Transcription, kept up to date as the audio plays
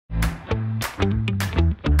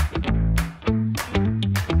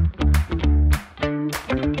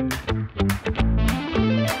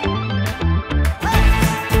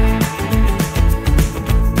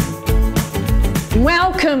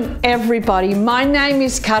everybody, my name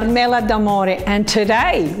is Carmela d'Amore and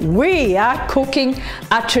today we are cooking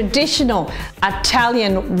a traditional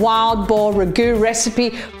Italian wild boar ragu recipe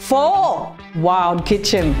for Wild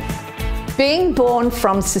Kitchen. Being born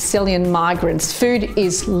from Sicilian migrants, food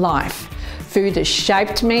is life. Food has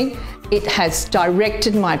shaped me, it has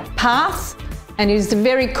directed my path and is the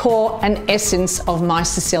very core and essence of my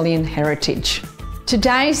Sicilian heritage.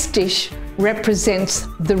 Today's dish represents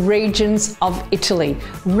the regions of Italy,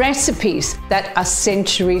 recipes that are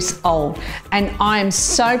centuries old, and I am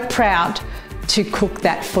so proud to cook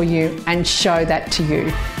that for you and show that to you.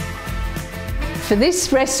 For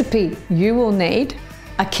this recipe, you will need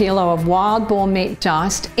a kilo of wild boar meat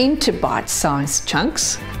diced into bite-sized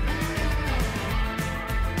chunks,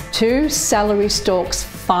 2 celery stalks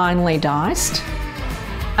finely diced,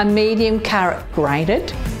 a medium carrot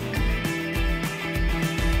grated,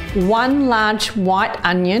 1 large white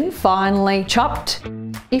onion finely chopped.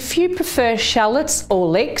 If you prefer shallots or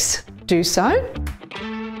leeks, do so.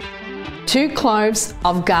 2 cloves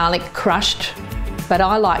of garlic crushed, but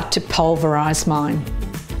I like to pulverise mine.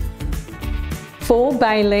 4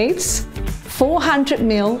 bay leaves, 400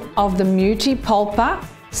 ml of the muti polpa,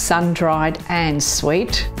 sun-dried and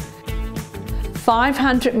sweet,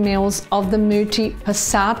 500 ml of the muti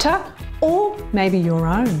passata, or maybe your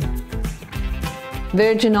own.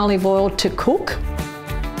 Virgin olive oil to cook,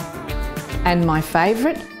 and my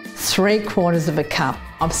favourite, 3/4 of a cup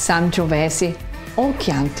of Sangiovese or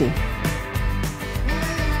Chianti.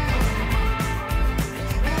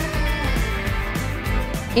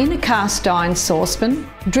 In a cast iron saucepan,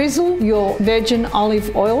 drizzle your virgin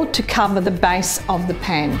olive oil to cover the base of the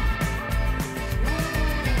pan.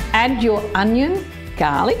 Add your onion,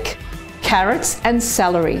 garlic, carrots and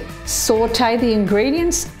celery. Saute the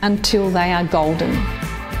ingredients until they are golden.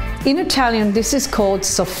 In Italian, this is called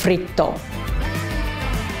soffritto.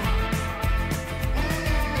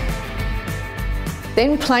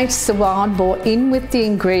 Then place the wild boar in with the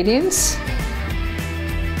ingredients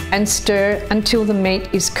and stir until the meat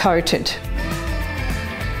is coated.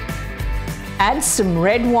 Add some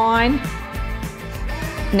red wine.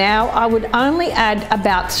 Now I would only add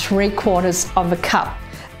about 3/4 of a cup,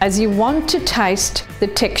 as you want to taste the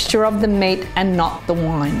texture of the meat and not the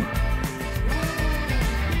wine.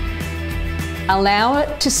 Allow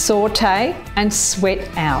it to saute and sweat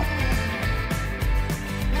out.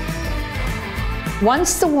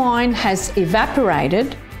 Once the wine has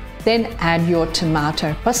evaporated, then add your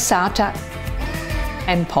tomato passata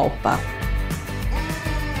and polpa.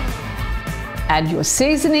 Add your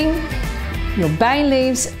seasoning, your bay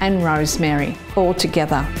leaves and rosemary all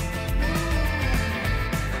together.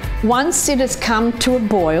 Once it has come to a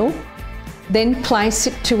boil, then place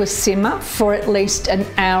it to a simmer for at least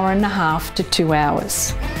 1.5 hours to 2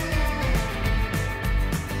 hours.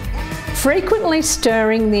 Frequently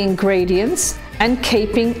stirring the ingredients and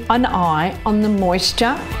keeping an eye on the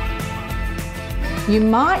moisture. You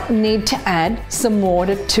might need to add some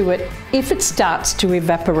water to it if it starts to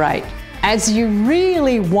evaporate, as you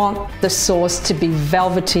really want the sauce to be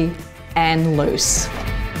velvety and loose.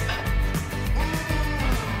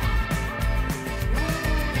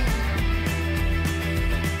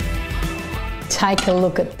 Take a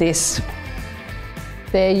look at this.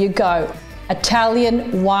 There you go,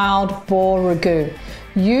 Italian wild boar ragu.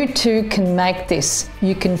 You too can make this.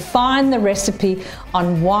 You can find the recipe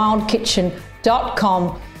on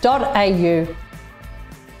wildkitchen.com.au.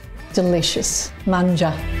 Delicious.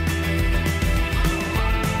 Mangia.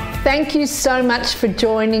 Thank you so much for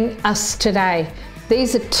joining us today.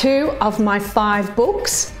 These are 2 of my 5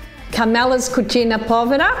 books, Carmela's Cucina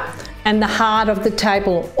Povera and The Heart of the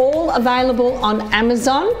Table, all available on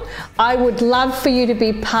Amazon. I would love for you to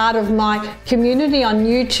be part of my community on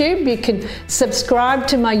YouTube. You can subscribe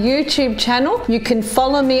to my YouTube channel. You can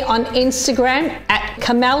follow me on Instagram at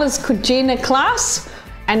Carmela's Cucina Class,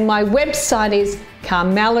 and my website is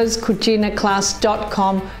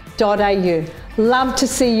carmelascucinaclass.com.au. Love to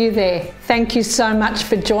see you there. Thank you so much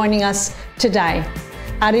for joining us today.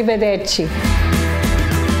 Arrivederci.